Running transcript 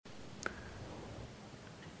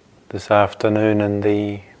this afternoon in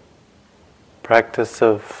the practice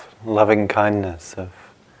of loving kindness, of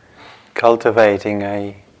cultivating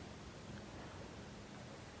a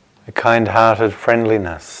kind-hearted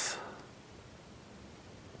friendliness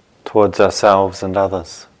towards ourselves and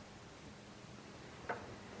others.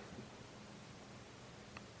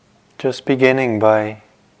 Just beginning by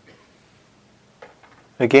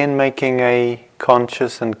again making a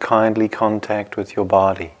conscious and kindly contact with your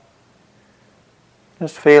body.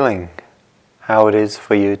 Just feeling how it is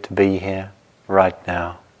for you to be here right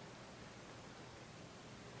now.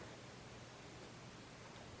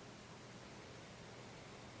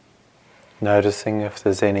 Noticing if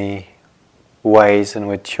there's any ways in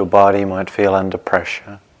which your body might feel under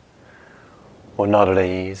pressure or not at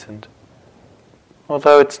ease. And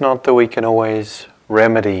although it's not that we can always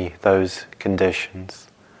remedy those conditions,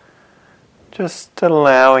 just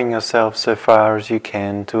allowing yourself so far as you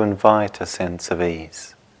can to invite a sense of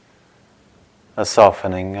ease, a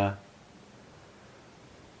softening, a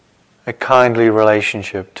kindly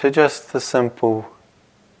relationship to just the simple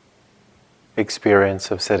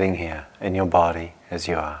experience of sitting here in your body as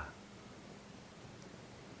you are.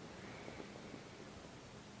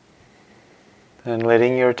 And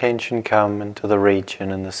letting your attention come into the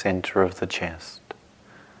region in the center of the chest,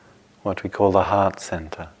 what we call the heart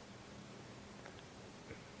center.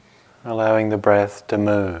 Allowing the breath to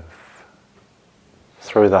move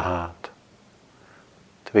through the heart,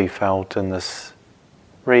 to be felt in this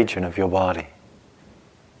region of your body.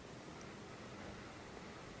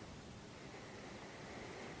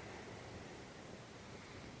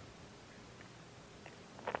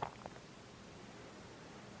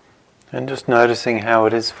 And just noticing how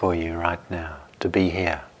it is for you right now to be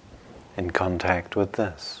here in contact with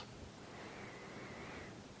this.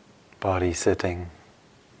 Body sitting,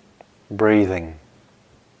 breathing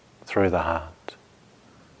through the heart.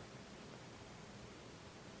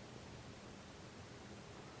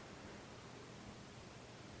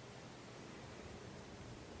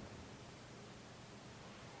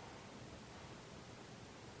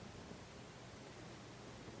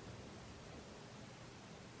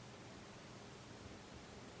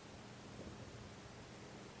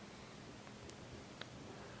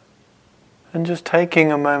 And just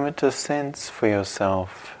taking a moment to sense for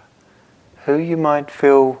yourself who you might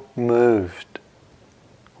feel moved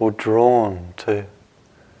or drawn to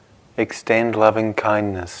extend loving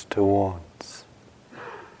kindness towards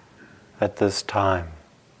at this time.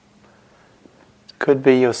 It could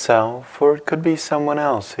be yourself, or it could be someone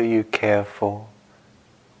else who you care for,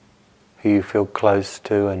 who you feel close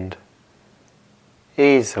to and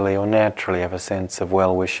easily or naturally have a sense of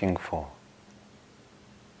well-wishing for.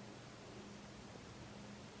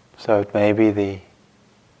 So it may be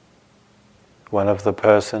one of the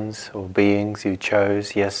persons or beings you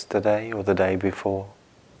chose yesterday or the day before,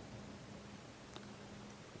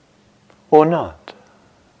 or not.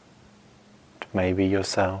 It may be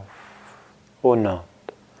yourself or not.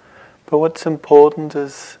 But what's important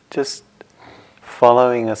is just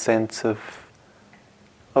following a sense of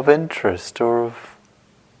interest or of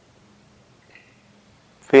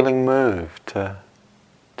feeling moved to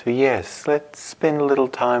yes, let's spend a little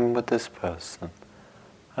time with this person.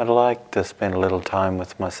 I'd like to spend a little time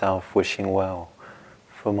with myself wishing well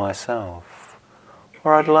for myself.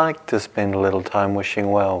 Or I'd like to spend a little time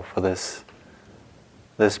wishing well for this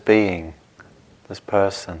being, this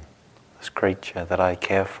person, this creature that I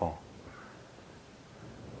care for.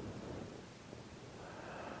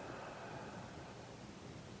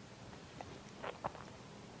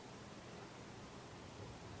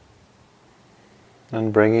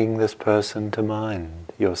 And bringing this person to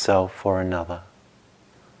mind, yourself or another,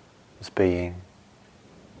 this being.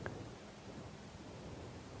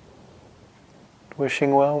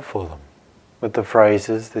 Wishing well for them with the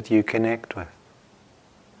phrases that you connect with,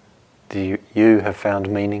 that you have found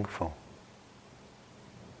meaningful.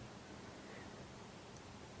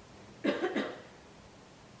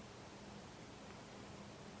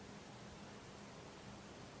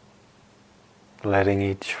 Letting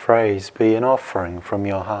each phrase be an offering from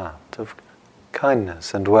your heart of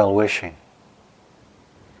kindness and well-wishing.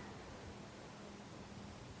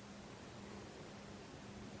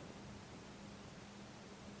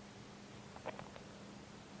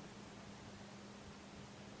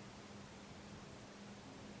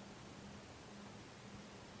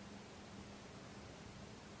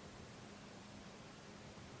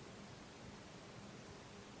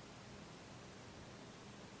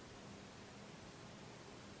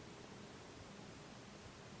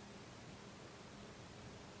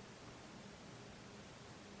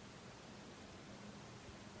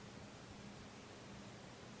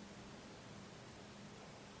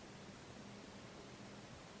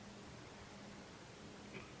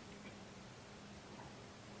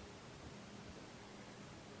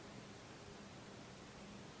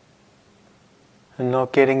 And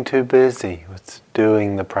not getting too busy with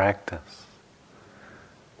doing the practice.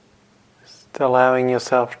 Just allowing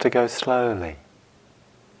yourself to go slowly.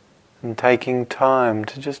 And taking time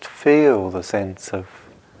to just feel the sense of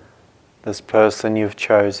this person you've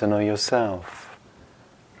chosen or yourself.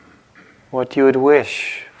 What you would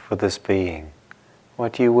wish for this being.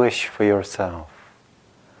 What you wish for yourself.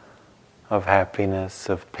 Of happiness,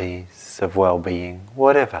 of peace, of well-being,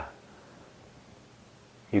 whatever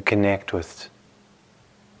you connect with.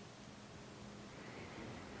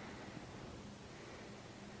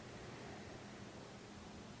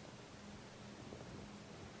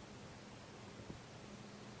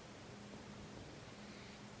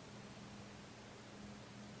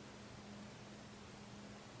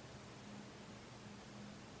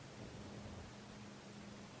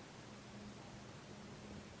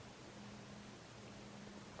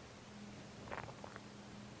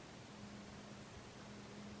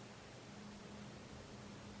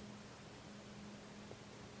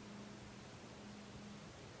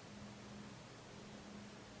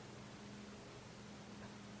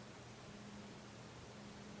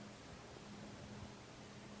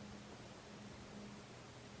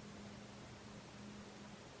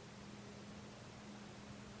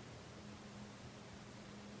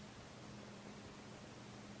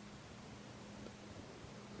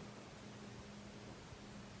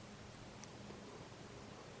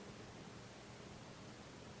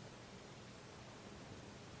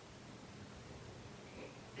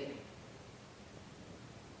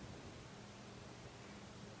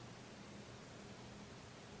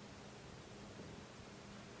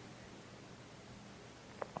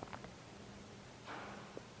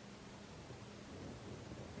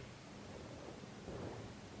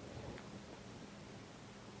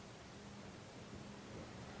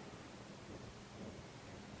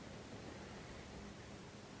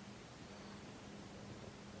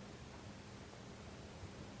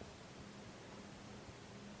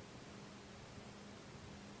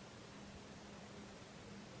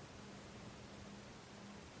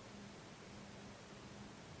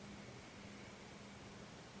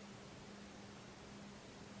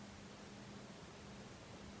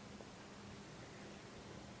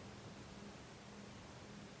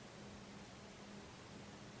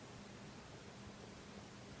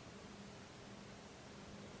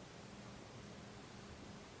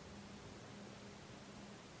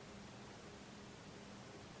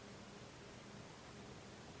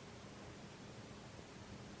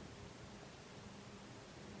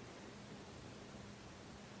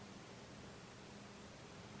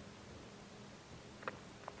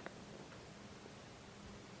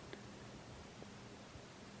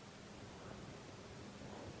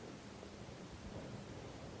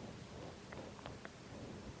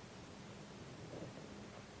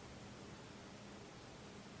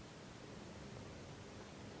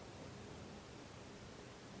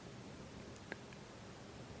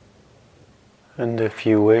 And if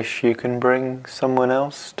you wish, you can bring someone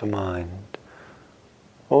else to mind,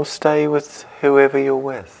 or stay with whoever you're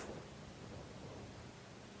with.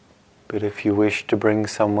 But if you wish to bring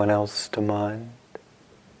someone else to mind,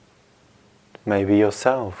 maybe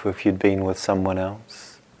yourself if you'd been with someone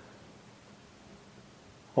else,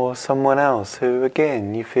 or someone else who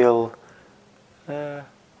again you feel a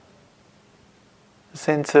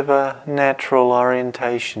sense of a natural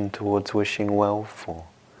orientation towards wishing well for,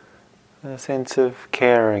 a sense of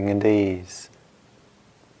caring and ease.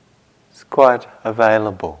 It's quite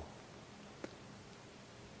available.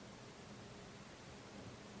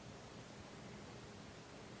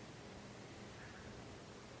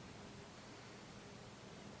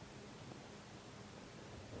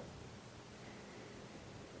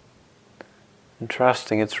 And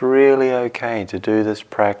trusting it's really okay to do this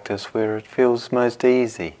practice where it feels most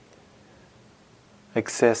easy,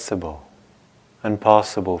 accessible, and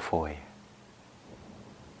possible for you.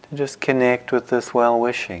 To just connect with this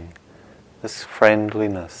well-wishing, this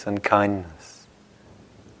friendliness and kindness.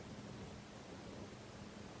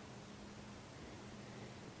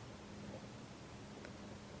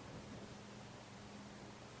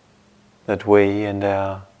 That we and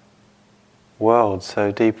our world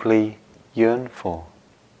so deeply yearn for,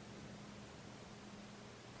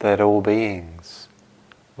 that all beings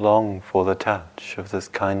long for the touch of this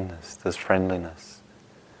kindness, this friendliness.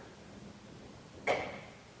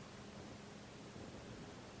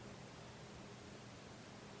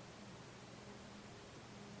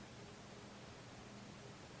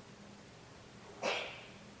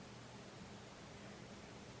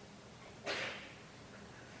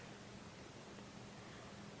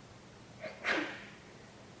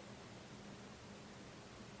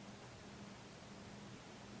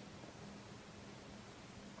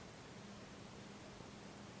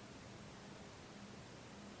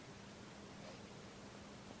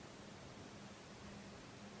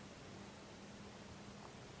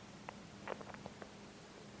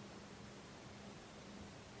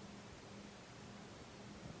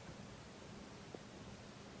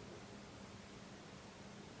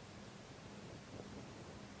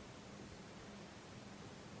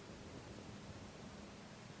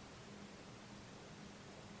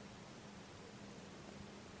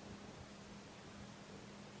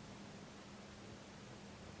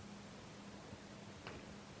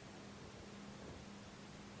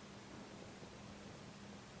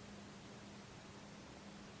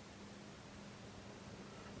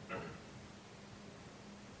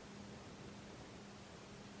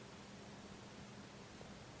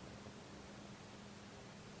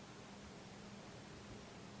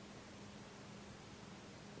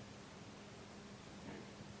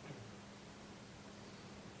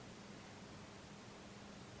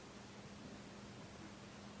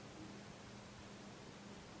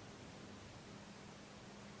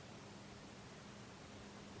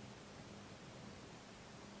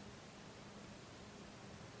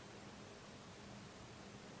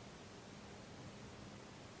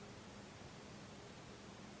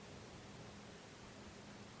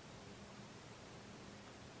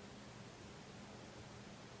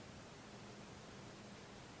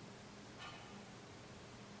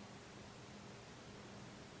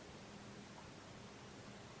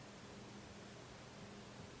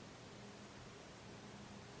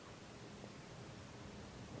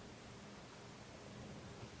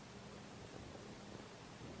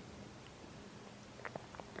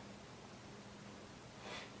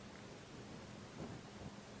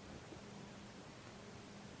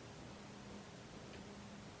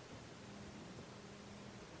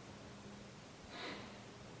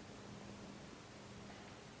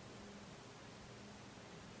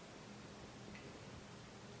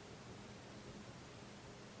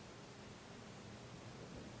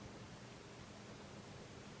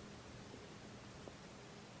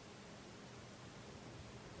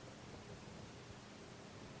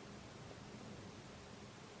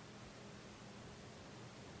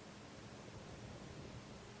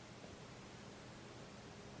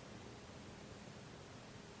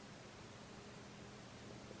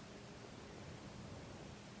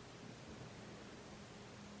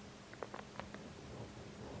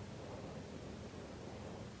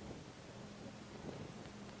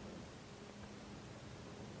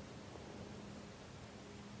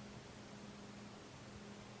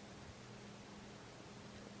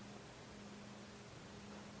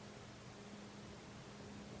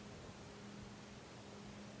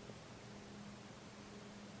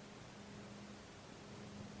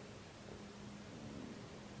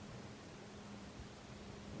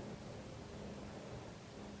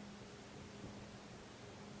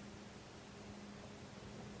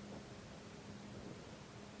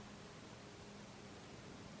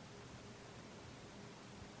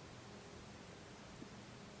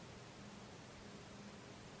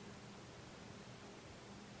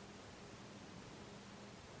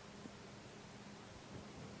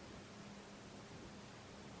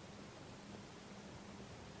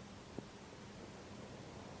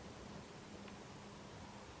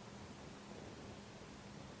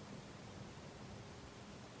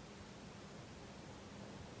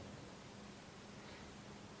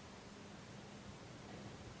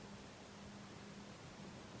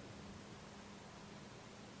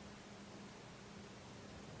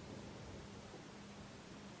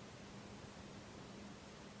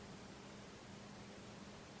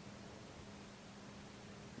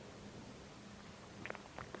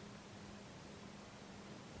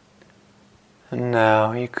 And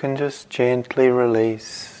now you can just gently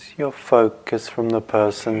release your focus from the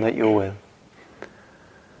person that you're with,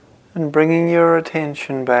 and bringing your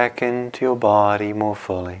attention back into your body more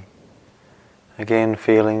fully. Again,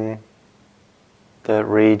 feeling the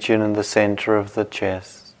region in the center of the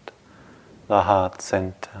chest, the heart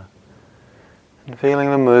center, and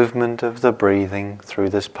feeling the movement of the breathing through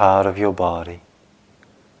this part of your body.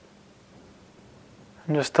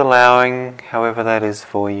 And just allowing, however that is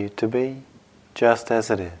for you, to be just as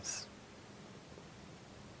it is.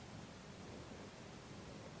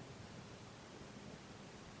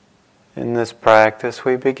 In this practice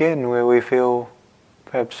we begin where we feel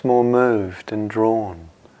perhaps more moved and drawn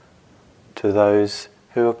to those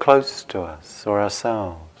who are close to us or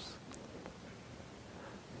ourselves.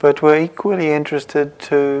 But we're equally interested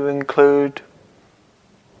to include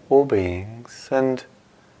all beings, and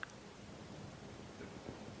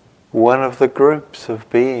one of the groups of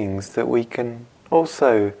beings that we can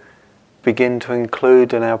also begin to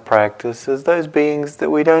include in our practice is those beings that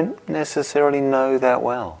we don't necessarily know that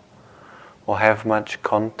well or have much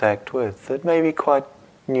contact with, that may be quite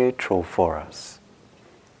neutral for us,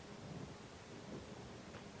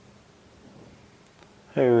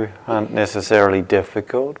 who aren't necessarily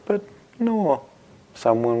difficult, but nor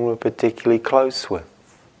someone we're particularly close with.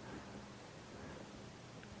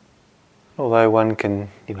 Although one can,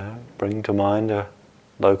 bring to mind a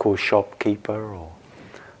local shopkeeper or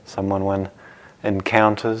someone one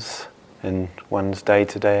encounters in one's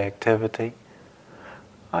day-to-day activity,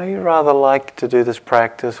 I rather like to do this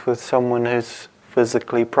practice with someone who's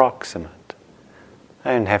physically proximate.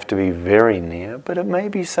 They don't have to be very near, but it may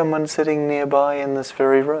be someone sitting nearby in this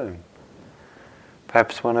very room.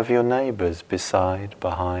 Perhaps one of your neighbours beside,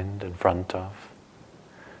 behind, in front of,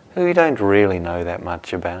 who you don't really know that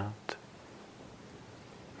much about.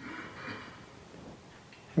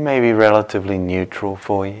 It may be relatively neutral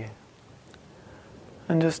for you.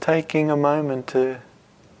 And just taking a moment to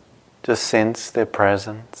just sense their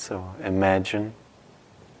presence or imagine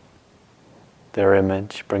their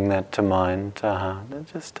image, bring that to mind, to heart, and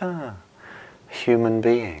just a human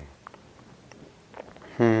being.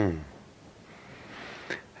 And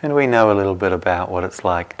we know a little bit about what it's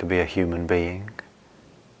like to be a human being,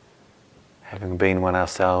 having been one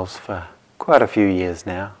ourselves for quite a few years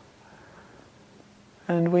now.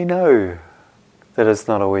 And we know that it's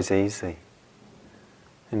not always easy.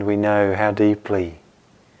 And we know how deeply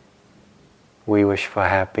we wish for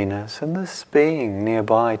happiness, and this being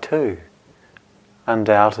nearby too,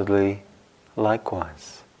 undoubtedly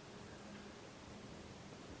likewise.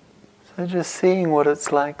 So just seeing what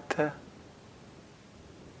it's like to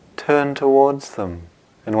turn towards them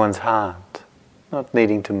in one's heart, not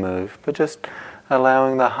needing to move, but just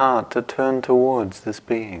allowing the heart to turn towards this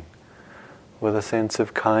being with a sense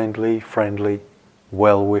of kindly, friendly,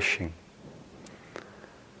 well-wishing.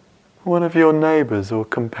 One of your neighbours or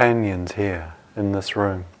companions here in this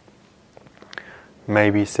room,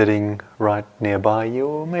 maybe sitting right nearby you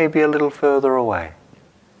or maybe a little further away.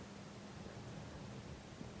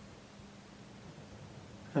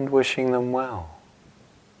 And wishing them well.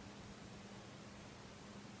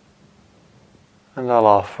 And I'll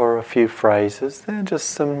offer a few phrases. They're just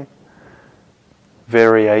some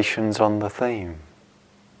variations on the theme.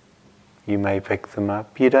 You may pick them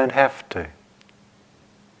up, you don't have to.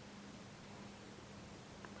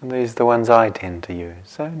 And these are the ones I tend to use.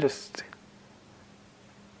 So just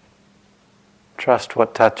trust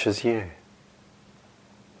what touches you.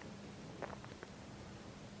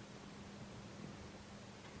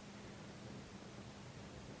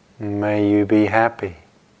 May you be happy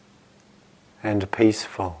and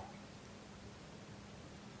peaceful.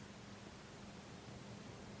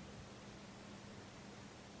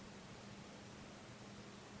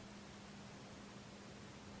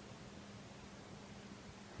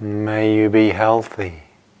 May you be healthy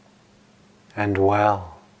and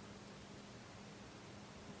well.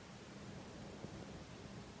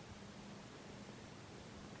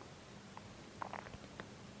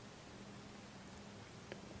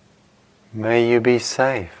 May you be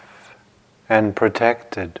safe and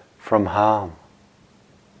protected from harm.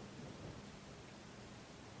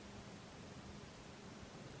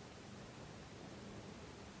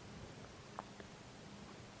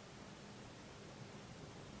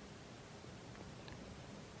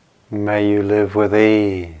 May you live with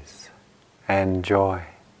ease and joy.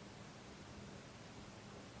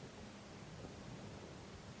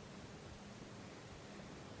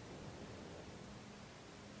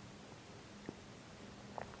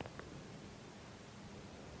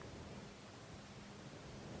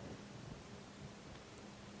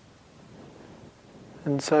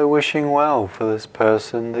 And so wishing well for this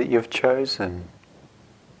person that you've chosen,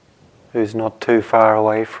 who's not too far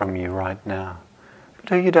away from you right now, but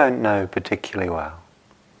who you don't know particularly well,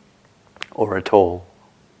 or at all.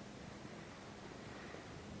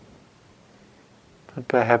 But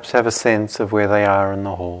perhaps have a sense of where they are in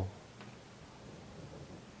the hall.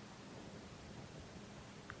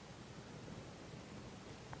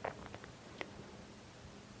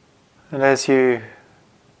 And as you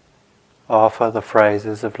offer the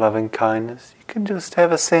phrases of loving kindness, you can just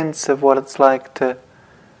have a sense of what it's like to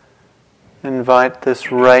invite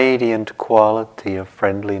this radiant quality of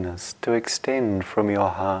friendliness to extend from your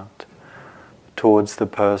heart towards the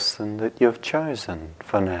person that you've chosen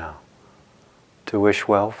for now, to wish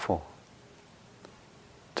well for,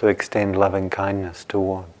 to extend loving kindness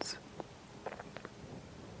towards.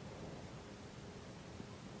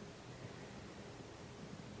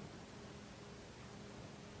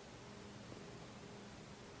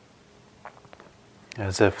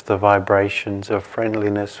 As if the vibrations of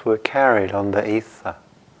friendliness were carried on the ether,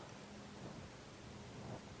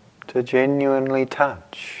 to genuinely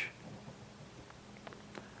touch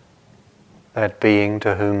that being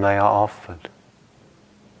to whom they are offered.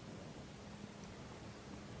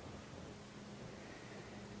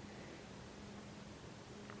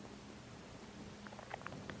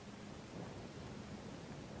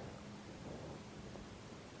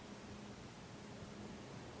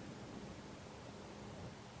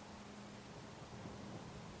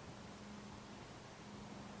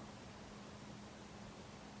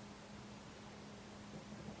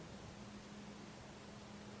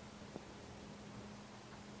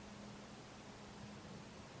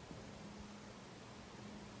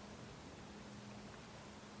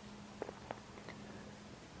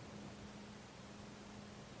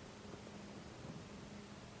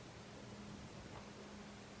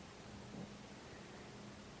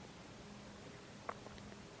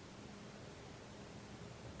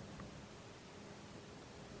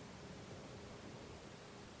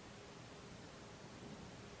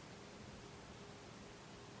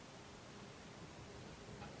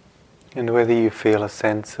 And whether you feel a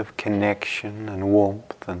sense of connection and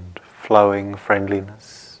warmth and flowing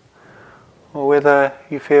friendliness, or whether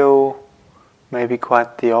you feel maybe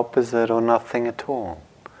quite the opposite or nothing at all,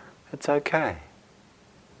 it's okay.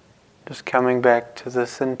 Just coming back to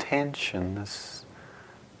this intention, this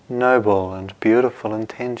noble and beautiful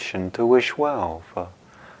intention to wish well for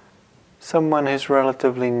someone who's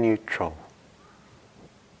relatively neutral,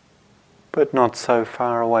 but not so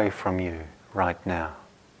far away from you right now.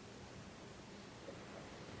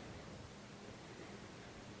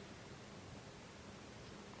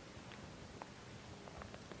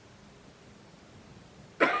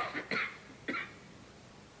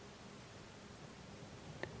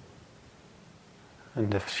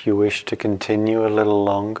 And if you wish to continue a little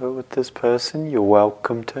longer with this person, you're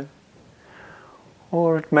welcome to.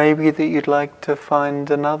 Or it may be that you'd like to find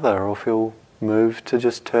another, or feel moved to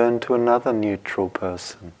just turn to another neutral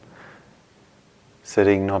person,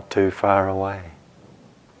 sitting not too far away.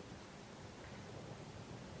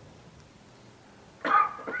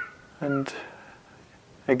 And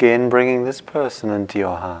again, bringing this person into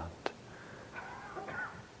your heart,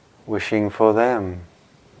 wishing for them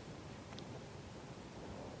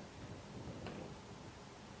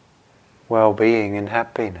well-being and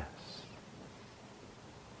happiness.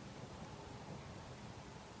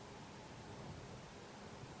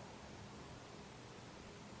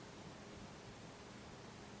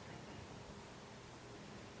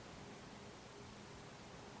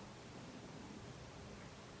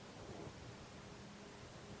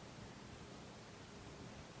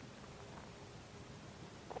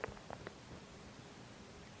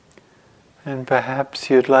 And perhaps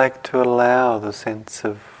you'd like to allow the sense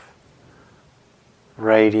of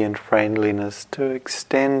radiant friendliness to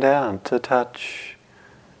extend out to touch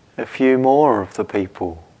a few more of the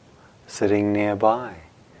people sitting nearby.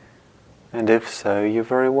 And if so, you're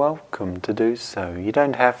very welcome to do so. You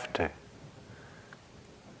don't have to.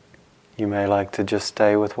 You may like to just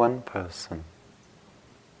stay with one person.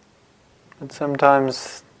 But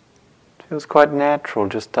sometimes it feels quite natural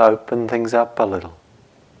just to open things up a little.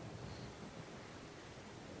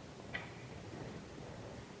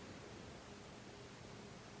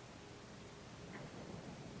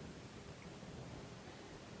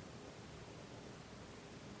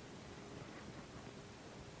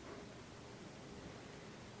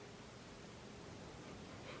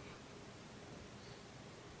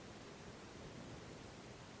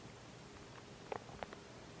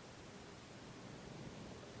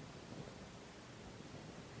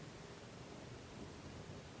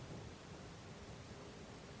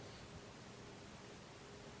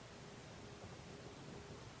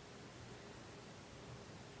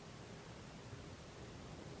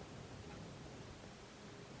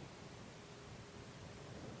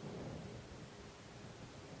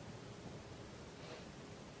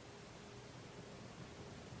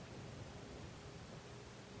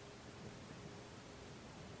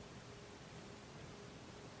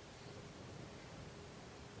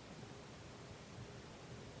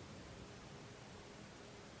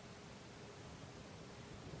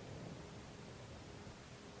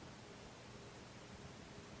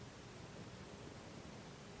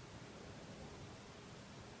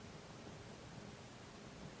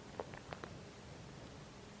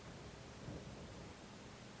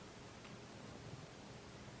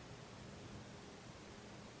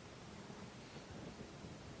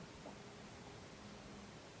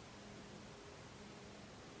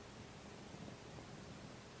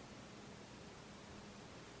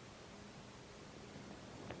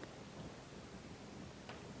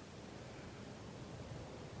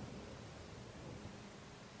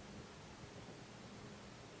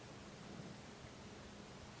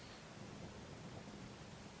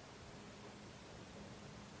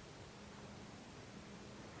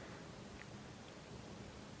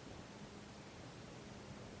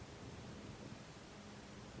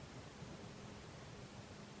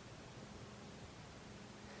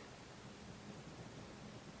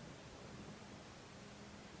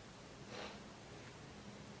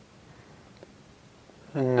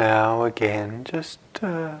 And now again, just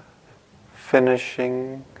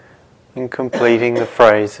finishing and completing the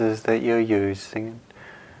phrases that you're using,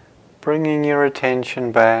 bringing your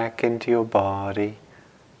attention back into your body,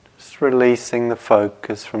 just releasing the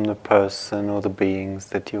focus from the person or the beings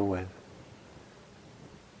that you're with.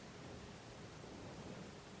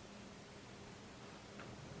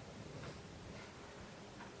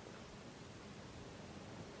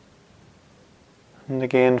 And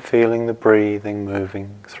again, feeling the breathing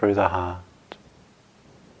moving through the heart.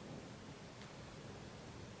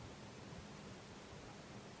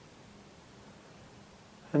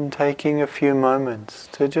 And taking a few moments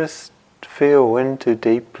to just feel into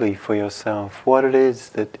deeply for yourself what it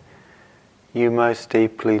is that you most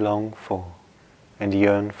deeply long for and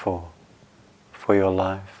yearn for your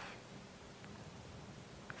life,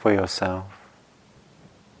 for yourself.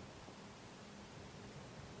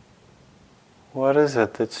 What is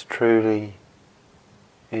it that's truly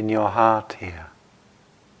in your heart here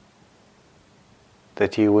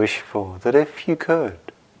that you wish for, that if you could,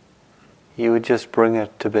 you would just bring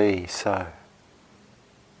it to be so,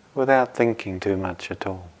 without thinking too much at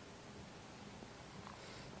all?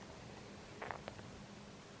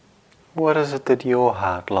 What is it that your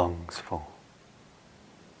heart longs for,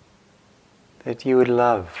 that you would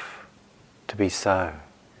love to be so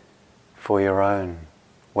for your own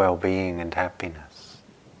well-being and happiness?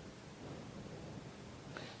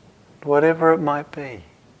 Whatever it might be,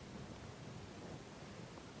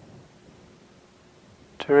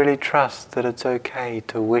 to really trust that it's okay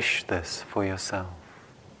to wish this for yourself.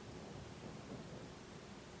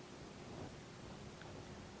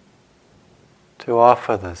 To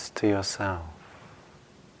offer this to yourself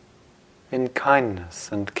in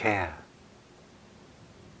kindness and care.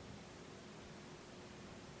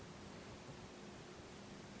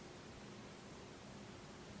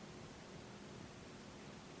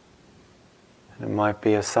 It might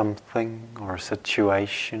be a something or a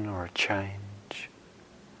situation or a change.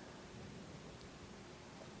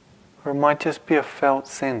 Or it might just be a felt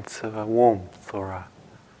sense of a warmth or a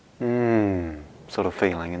sort of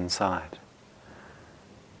feeling inside.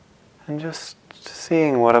 And just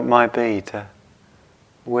seeing what it might be to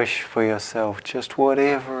wish for yourself, just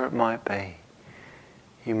whatever it might be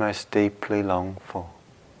you most deeply long for.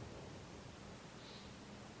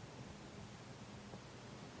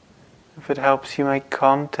 If it helps you make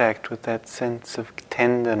contact with that sense of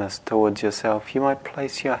tenderness towards yourself, you might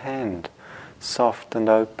place your hand soft and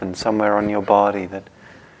open somewhere on your body that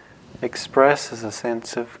expresses a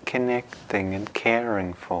sense of connecting and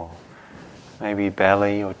caring for. Maybe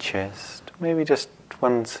belly or chest, maybe just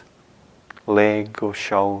one's leg or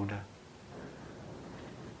shoulder.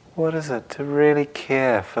 What is it to really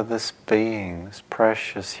care for this being, this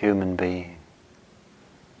precious human being?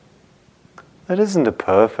 That isn't a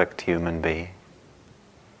perfect human being,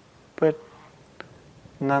 but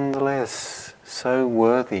nonetheless so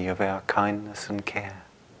worthy of our kindness and care.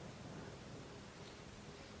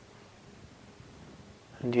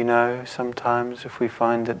 And you know, sometimes if we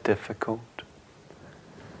find it difficult,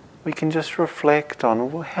 we can just reflect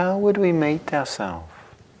on, well, how would we meet ourselves?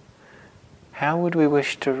 How would we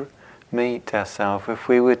wish to meet ourselves if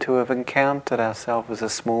we were to have encountered ourselves as a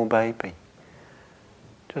small baby?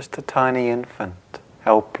 Just a tiny infant,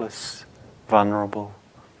 helpless, vulnerable,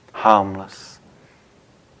 harmless,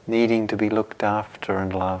 needing to be looked after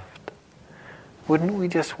and loved. Wouldn't we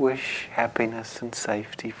just wish happiness and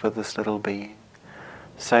safety for this little being,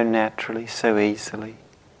 so naturally, so easily?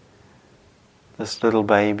 This little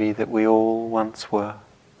baby that we all once were.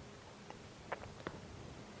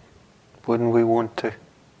 Wouldn't we want to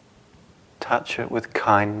touch it with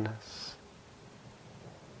kindness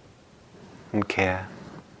and care?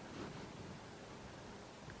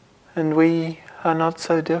 And we are not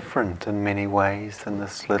so different in many ways than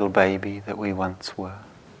this little baby that we once were.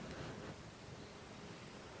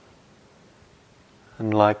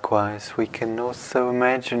 And likewise, we can also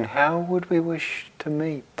imagine how would we wish to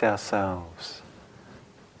meet ourselves.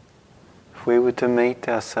 If we were to meet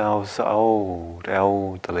ourselves old,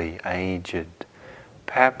 elderly, aged,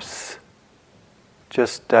 perhaps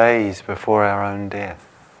just days before our own death.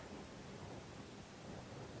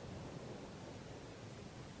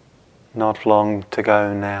 Not long to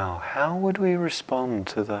go now, how would we respond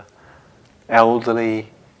to the elderly,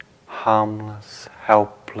 harmless,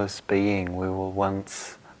 helpless being we will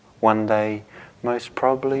one day most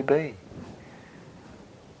probably be,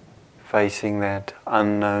 facing that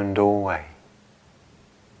unknown doorway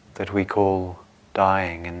that we call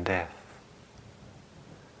dying and death?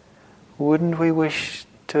 Wouldn't we wish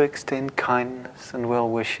to extend kindness and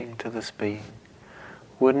well-wishing to this being?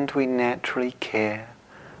 Wouldn't we naturally care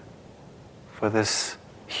for this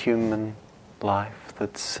human life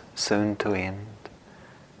that's soon to end.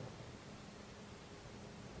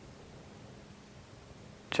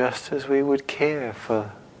 Just as we would care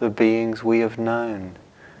for the beings we have known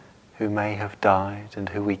who may have died and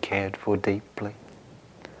who we cared for deeply,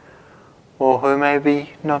 or who may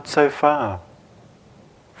be not so far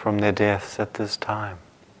from their deaths at this time.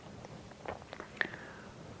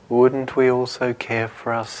 Wouldn't we also care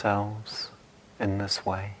for ourselves in this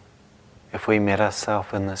way, if we met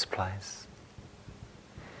ourselves in this place?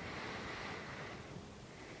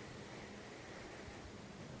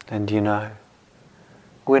 And you know,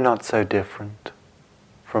 we're not so different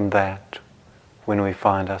from that when we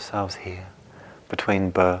find ourselves here, between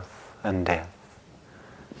birth and death.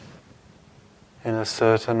 In a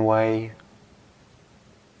certain way,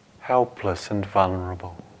 helpless and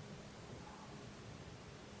vulnerable.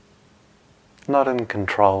 Not in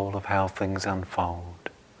control of how things unfold,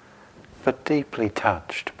 but deeply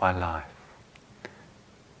touched by life.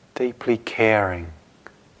 Deeply caring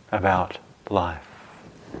about life.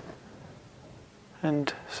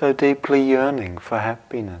 And so deeply yearning for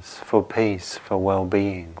happiness, for peace, for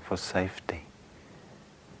well-being, for safety.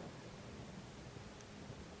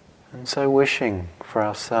 And so wishing for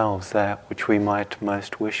ourselves that which we might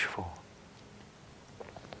most wish for.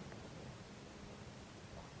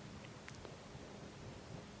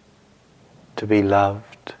 To be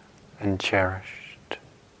loved and cherished.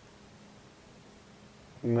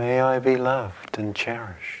 May I be loved and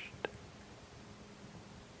cherished.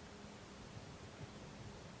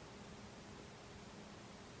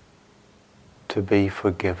 To be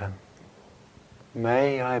forgiven.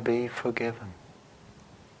 May I be forgiven.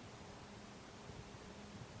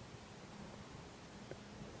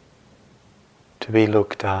 To be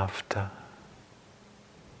looked after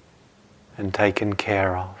and taken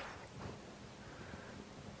care of.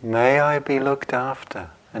 May I be looked after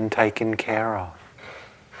and taken care of.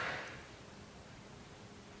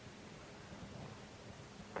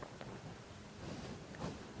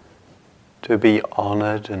 To be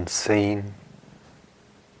honored and seen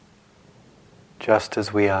just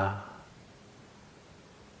as we are.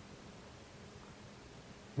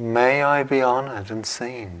 May I be honored and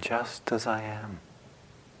seen just as I am.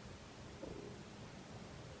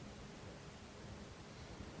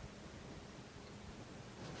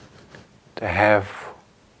 To have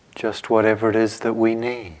just whatever it is that we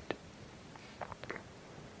need.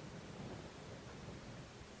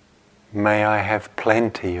 May I have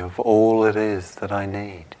plenty of all it is that I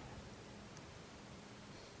need.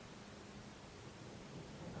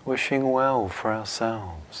 Wishing well for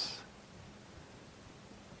ourselves.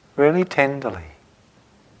 Really tenderly,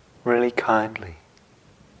 really kindly.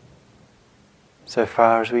 So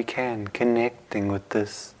far as we can, connecting with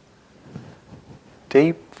this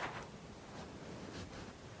deep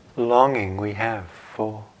longing we have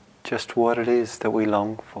for just what it is that we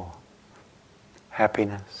long for.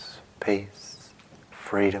 Happiness, peace,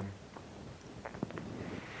 freedom.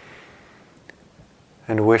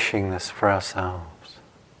 And wishing this for ourselves.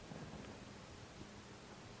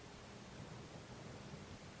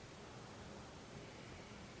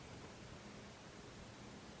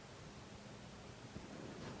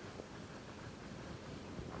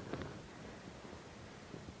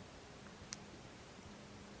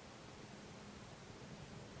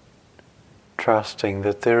 Trusting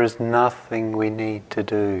that there is nothing we need to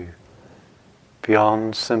do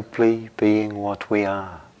beyond simply being what we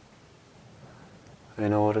are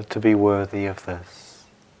in order to be worthy of this,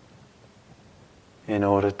 in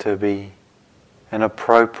order to be an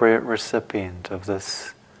appropriate recipient of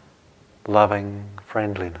this loving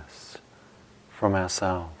friendliness from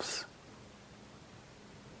ourselves.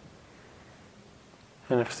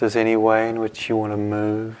 And if there's any way in which you want to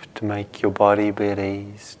move to make your body be at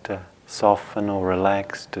ease, to soften or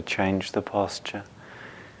relax, to change the posture,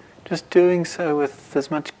 just doing so with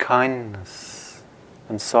as much kindness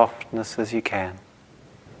and softness as you can.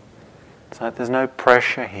 It's like there's no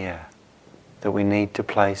pressure here that we need to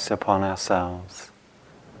place upon ourselves.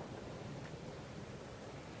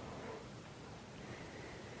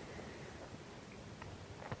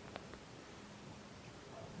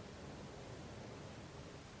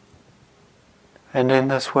 And in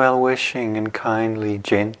this well-wishing and kindly,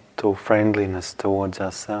 gentle friendliness towards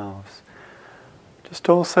ourselves, just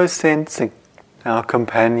also sensing our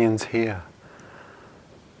companions here,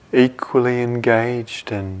 equally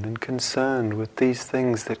engaged in and concerned with these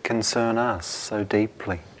things that concern us so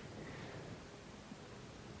deeply.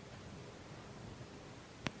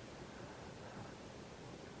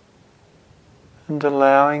 And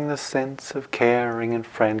allowing the sense of caring and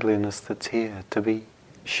friendliness that's here to be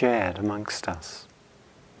shared amongst us,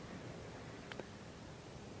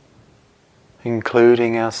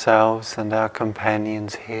 including ourselves and our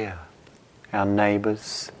companions here, our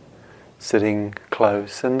neighbours sitting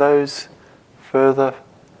close, and those further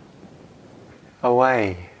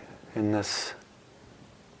away in this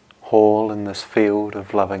hall, in this field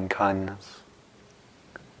of loving kindness.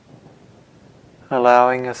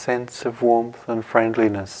 Allowing a sense of warmth and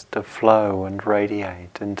friendliness to flow and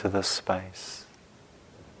radiate into this space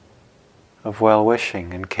of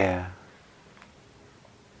well-wishing and care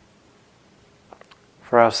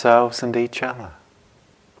for ourselves and each other.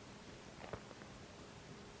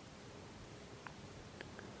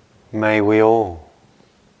 May we all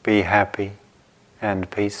be happy and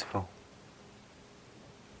peaceful.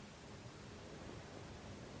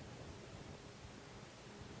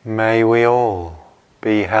 May we all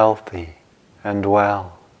be healthy and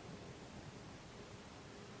well.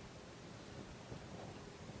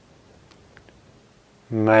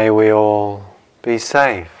 May we all be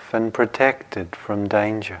safe and protected from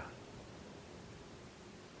danger.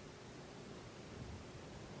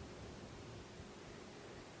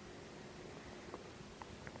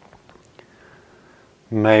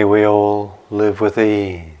 May we all live with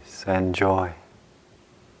ease and joy.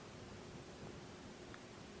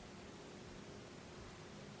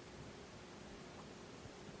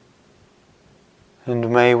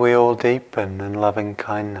 And may we all deepen in loving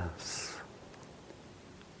kindness,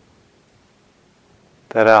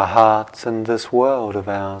 that our hearts and this world of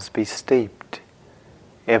ours be steeped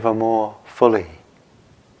ever more fully,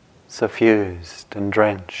 suffused and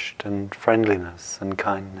drenched in friendliness and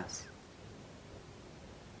kindness.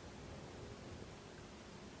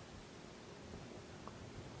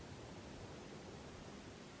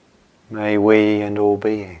 May we and all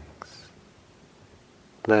beings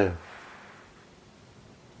live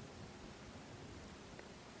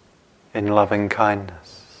in loving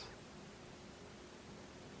kindness.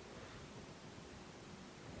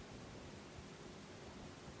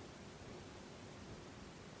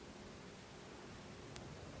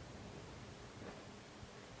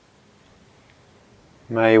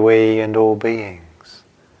 May we and all beings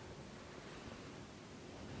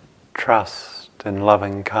trust in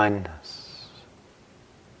loving kindness.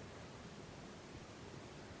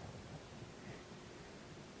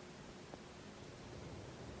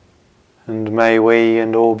 And may we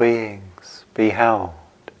and all beings be held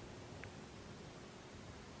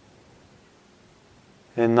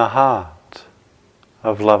in the heart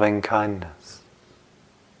of loving kindness.